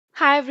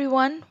Hi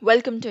everyone,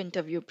 welcome to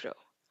InterviewPro.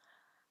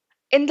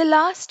 In the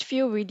last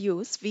few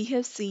videos, we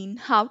have seen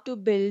how to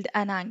build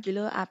an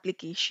Angular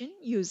application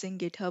using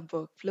GitHub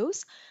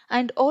workflows,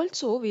 and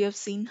also we have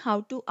seen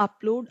how to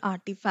upload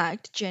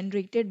artifact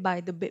generated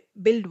by the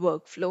build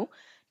workflow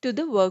to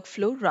the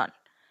workflow run.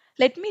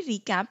 Let me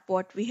recap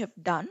what we have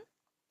done.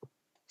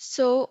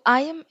 So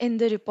I am in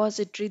the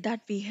repository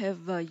that we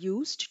have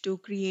used to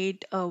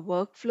create a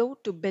workflow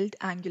to build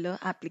Angular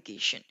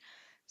application.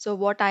 So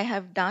what I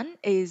have done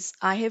is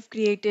I have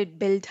created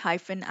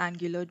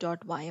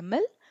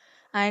build-angular.yml,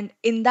 and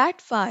in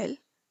that file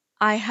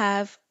I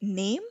have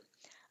name,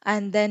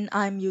 and then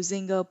I'm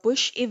using a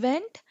push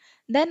event.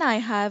 Then I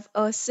have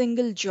a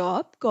single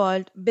job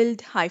called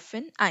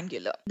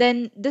build-angular.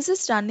 Then this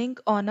is running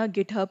on a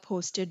GitHub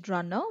hosted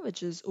runner,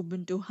 which is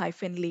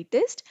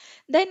Ubuntu-latest.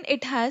 Then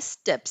it has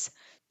steps.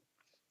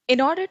 In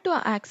order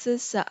to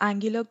access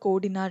Angular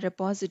code in our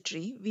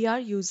repository, we are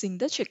using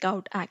the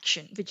checkout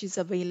action, which is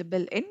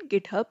available in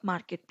GitHub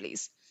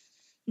Marketplace.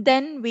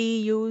 Then we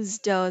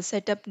used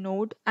setup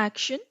node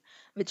action,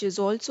 which is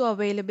also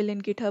available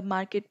in GitHub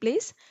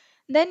Marketplace.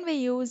 Then we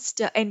used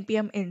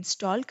npm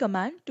install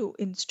command to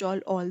install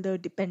all the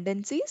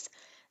dependencies.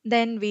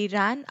 Then we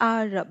ran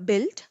our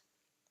build.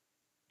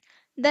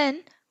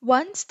 Then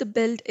once the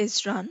build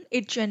is run,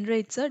 it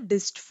generates a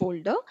dist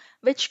folder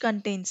which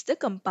contains the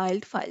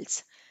compiled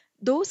files.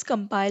 Those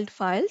compiled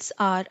files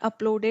are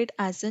uploaded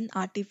as an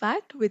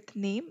artifact with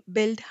name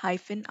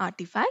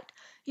build-artifact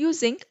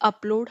using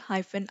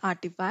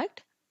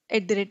upload-artifact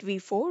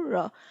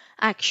 @v4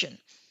 action.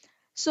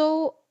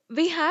 So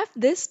we have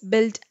this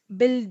build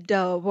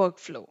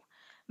workflow.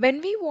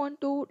 When we want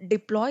to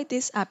deploy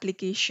this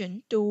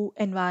application to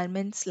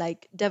environments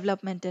like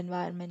development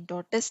environment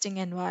or testing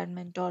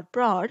environment or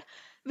prod,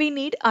 we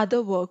need other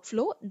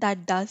workflow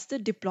that does the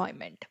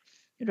deployment,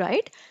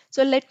 right?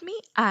 So let me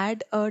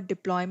add a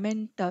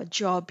deployment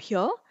job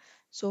here.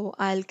 So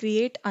I'll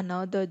create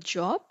another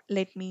job.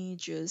 Let me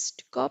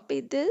just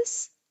copy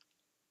this.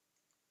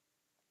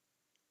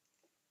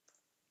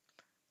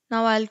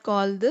 Now I'll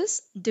call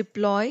this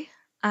deploy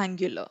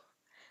Angular.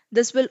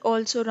 This will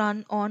also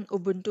run on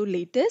Ubuntu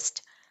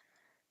latest.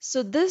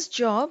 So this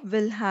job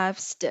will have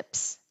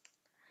steps.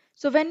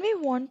 So when we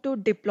want to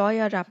deploy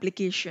our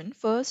application,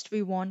 first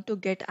we want to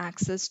get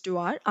access to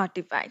our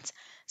artifacts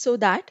so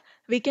that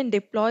we can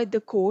deploy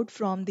the code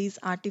from these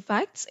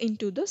artifacts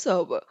into the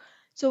server.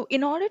 So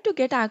in order to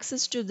get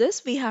access to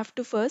this, we have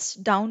to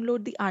first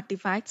download the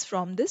artifacts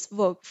from this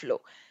workflow.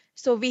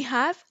 So we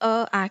have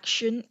a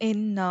action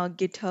in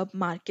GitHub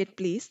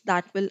Marketplace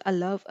that will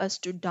allow us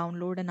to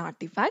download an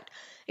artifact.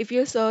 If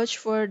you search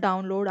for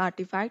download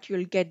artifact,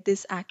 you'll get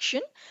this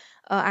action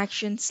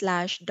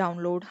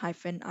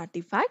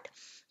action/download-artifact.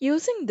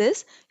 Using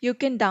this, you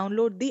can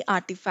download the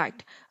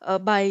artifact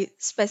by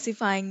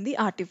specifying the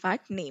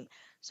artifact name.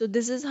 So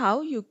this is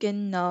how you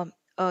can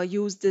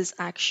use this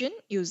action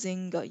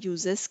using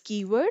users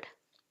keyword.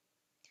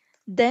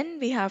 Then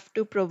we have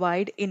to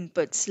provide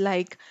inputs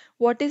like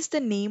what is the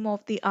name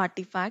of the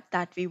artifact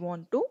that we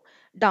want to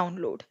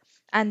download,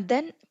 and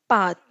then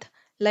path,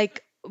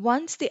 like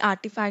once the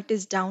artifact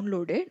is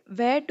downloaded,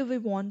 where do we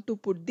want to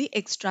put the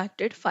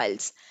extracted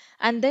files.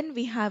 And then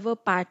we have a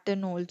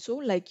pattern also,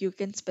 like you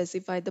can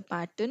specify the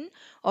pattern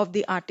of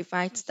the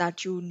artifacts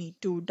that you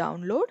need to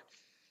download.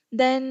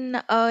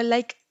 Then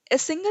like a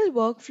single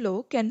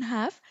workflow can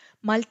have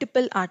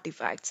multiple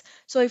artifacts.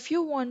 So if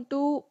you want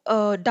to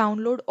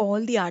download all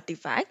the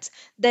artifacts,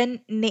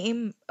 then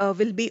name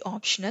will be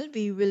optional.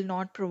 We will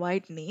not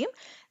provide name.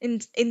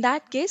 In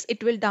that case,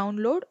 it will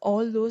download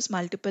all those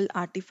multiple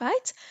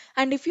artifacts.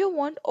 And if you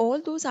want all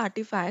those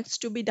artifacts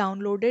to be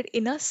downloaded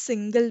in a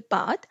single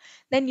path,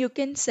 then you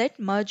can set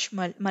merge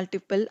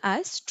multiple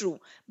as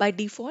true. By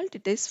default,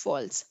 it is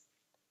false.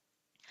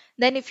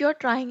 Then if you're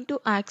trying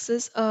to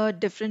access a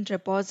different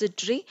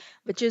repository,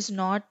 which is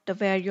not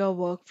where your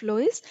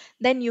workflow is,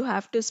 then you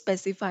have to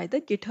specify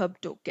the GitHub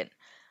token.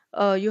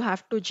 You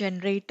have to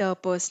generate a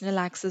personal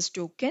access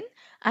token,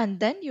 and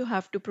then you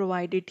have to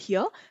provide it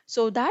here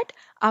so that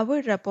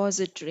our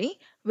repository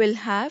will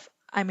have,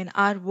 I mean,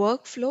 our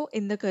workflow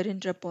in the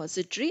current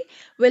repository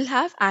will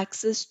have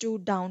access to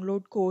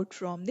download code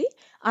from the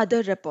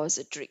other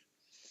repository.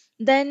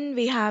 Then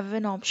we have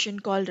an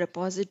option called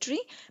repository.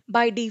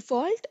 By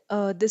default,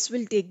 this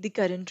will take the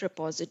current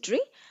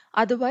repository.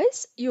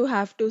 Otherwise, you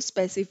have to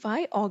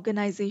specify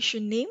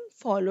organization name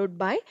followed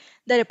by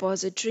the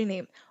repository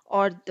name,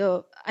 or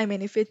I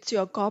mean, if it's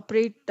your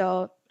corporate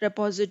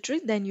repository,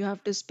 then you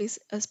have to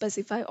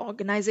specify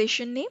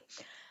organization name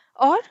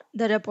or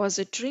the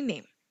repository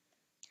name.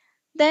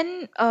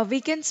 Then we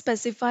can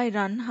specify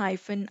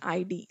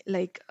run-id,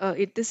 like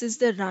this is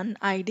the run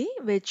ID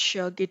which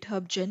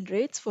GitHub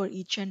generates for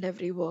each and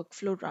every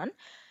workflow run.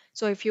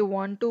 So if you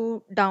want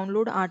to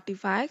download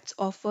artifacts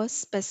of a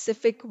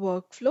specific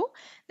workflow,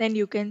 then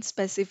you can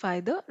specify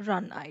the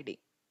run ID.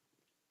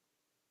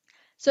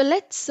 So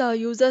let's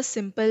use a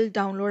simple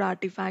download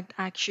artifact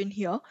action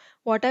here.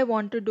 What I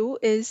want to do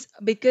is,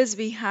 because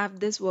we have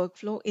this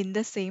workflow in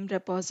the same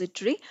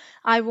repository,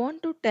 I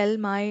want to tell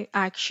my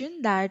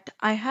action that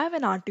I have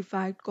an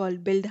artifact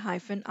called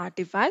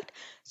build-artifact.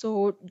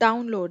 So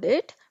download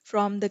it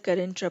from the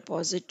current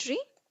repository.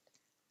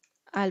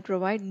 I'll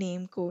provide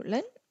name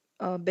colon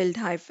build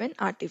hyphen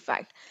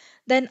artifact.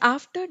 Then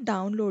after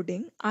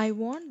downloading, I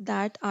want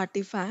that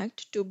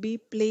artifact to be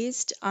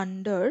placed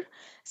under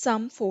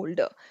some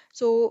folder.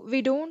 So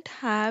we don't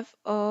have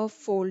a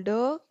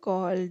folder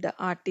called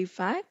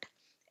artifact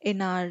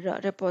in our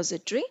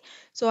repository.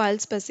 So I'll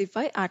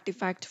specify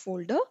artifact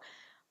folder.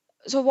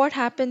 So what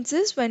happens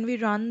is when we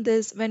run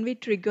this, when we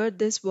trigger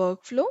this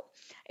workflow,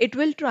 it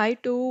will try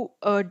to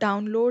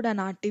download an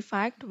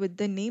artifact with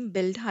the name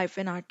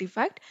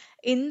build-artifact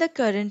in the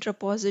current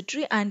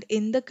repository and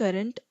in the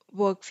current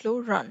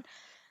workflow run.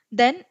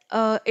 Then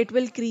it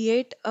will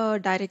create a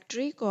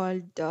directory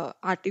called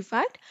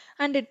artifact,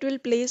 and it will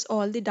place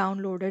all the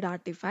downloaded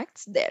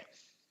artifacts there.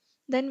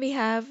 Then we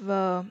have,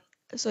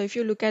 so if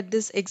you look at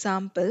this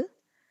example,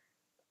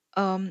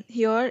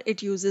 here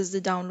it uses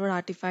the download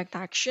artifact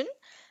action,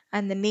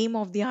 and the name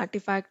of the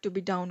artifact to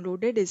be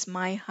downloaded is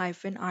my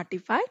hyphen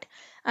artifact,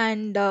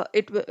 and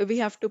we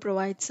have to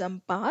provide some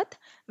path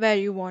where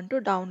you want to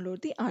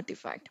download the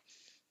artifact.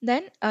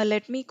 Then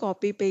let me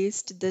copy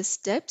paste this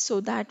step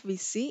so that we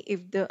see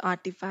if the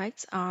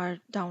artifacts are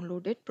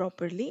downloaded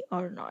properly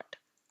or not.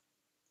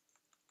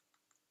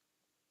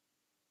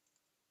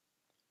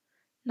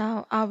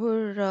 Now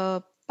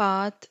our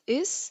path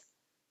is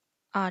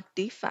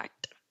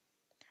artifact.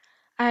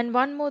 And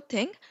one more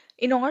thing,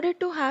 in order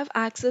to have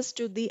access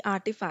to the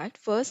artifact,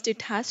 first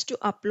it has to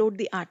upload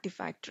the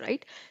artifact,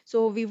 right?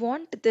 So we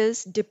want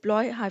this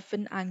deploy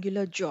hyphen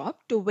angular job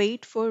to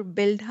wait for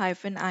build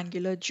hyphen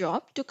angular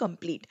job to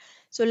complete.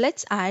 So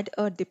let's add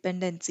a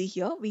dependency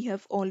here. We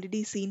have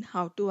already seen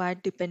how to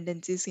add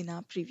dependencies in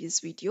our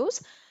previous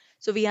videos.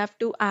 So we have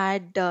to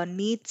add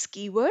needs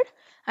keyword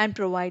and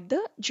provide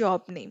the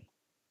job name.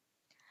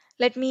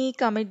 Let me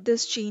commit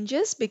this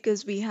changes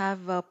because we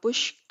have a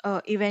push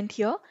event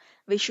here.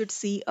 We should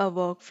see a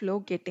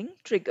workflow getting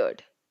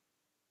triggered.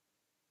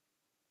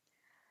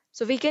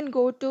 So we can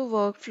go to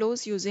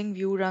workflows using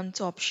view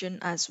runs option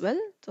as well.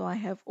 So I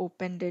have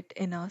opened it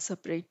in a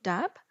separate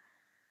tab.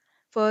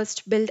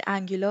 First, build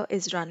Angular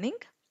is running.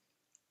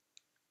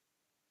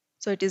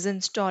 So it is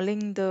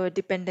installing the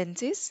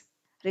dependencies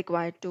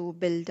required to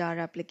build our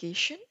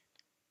application.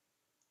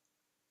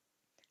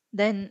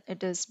 Then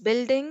it is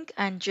building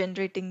and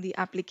generating the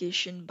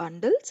application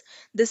bundles.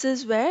 This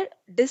is where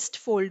dist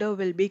folder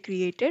will be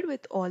created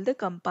with all the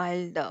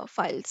compiled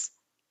files.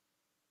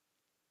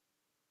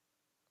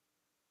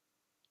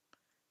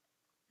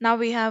 Now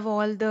we have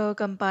all the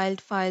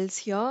compiled files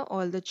here,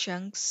 all the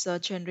chunks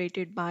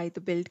generated by the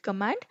build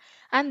command,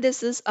 and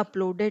this is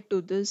uploaded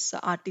to this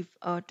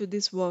to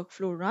this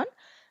workflow run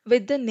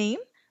with the name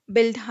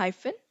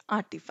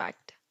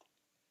build-artifact.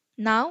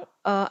 Now,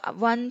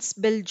 once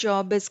build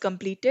job is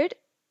completed,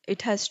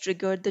 it has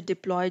triggered the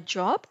deploy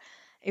job.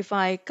 If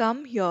I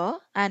come here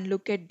and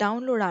look at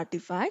download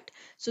artifact,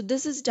 so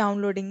this is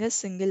downloading a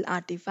single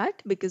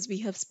artifact because we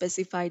have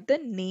specified the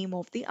name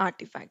of the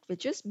artifact,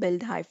 which is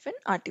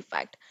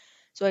build-artifact.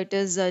 So it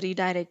is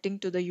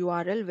redirecting to the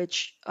URL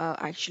which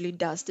actually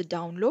does the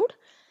download,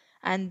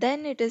 and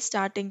then it is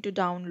starting to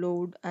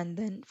download, and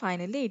then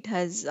finally it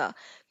has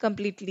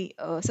completely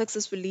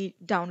successfully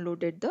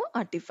downloaded the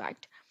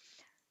artifact.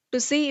 To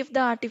see if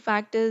the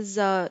artifact is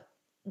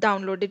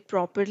downloaded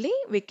properly,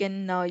 we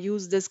can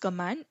use this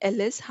command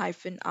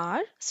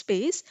ls-r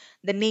space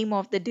the name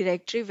of the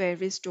directory where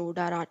we stored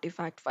our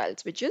artifact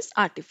files, which is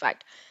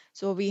artifact.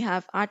 So we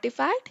have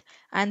artifact,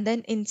 and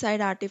then inside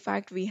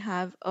artifact we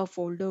have a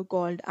folder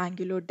called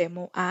Angular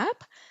demo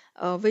app,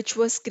 which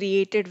was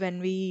created when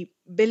we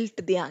built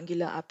the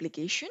Angular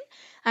application.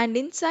 And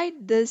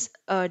inside this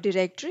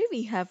directory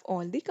we have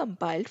all the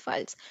compiled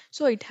files.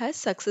 So it has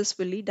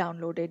successfully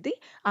downloaded the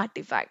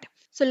artifact.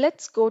 So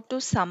let's go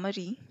to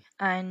summary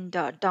and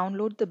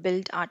download the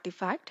build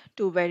artifact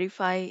to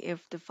verify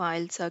if the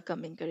files are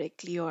coming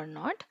correctly or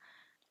not.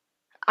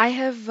 I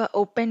have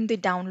opened the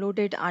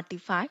downloaded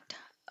artifact.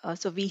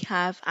 So we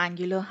have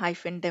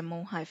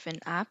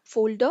angular-demo-app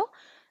folder.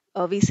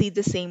 We see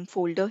the same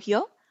folder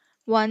here.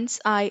 Once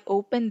I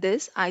open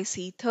this, I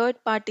see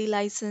third party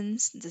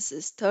license. This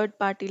is third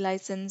party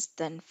license,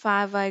 then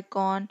fav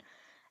icon,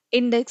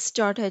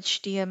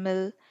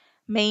 index.html,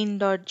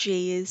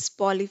 main.js,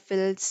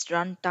 polyfills,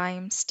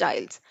 runtime,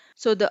 styles.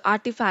 So the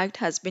artifact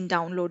has been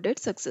downloaded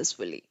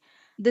successfully.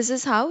 This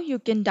is how you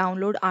can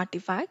download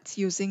artifacts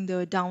using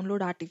the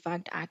download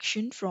artifact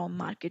action from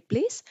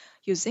Marketplace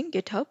using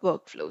GitHub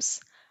workflows.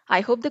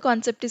 I hope the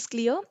concept is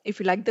clear. If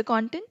you like the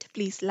content,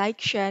 please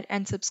like, share,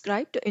 and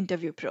subscribe to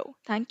InterviewPro.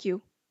 Thank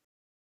you.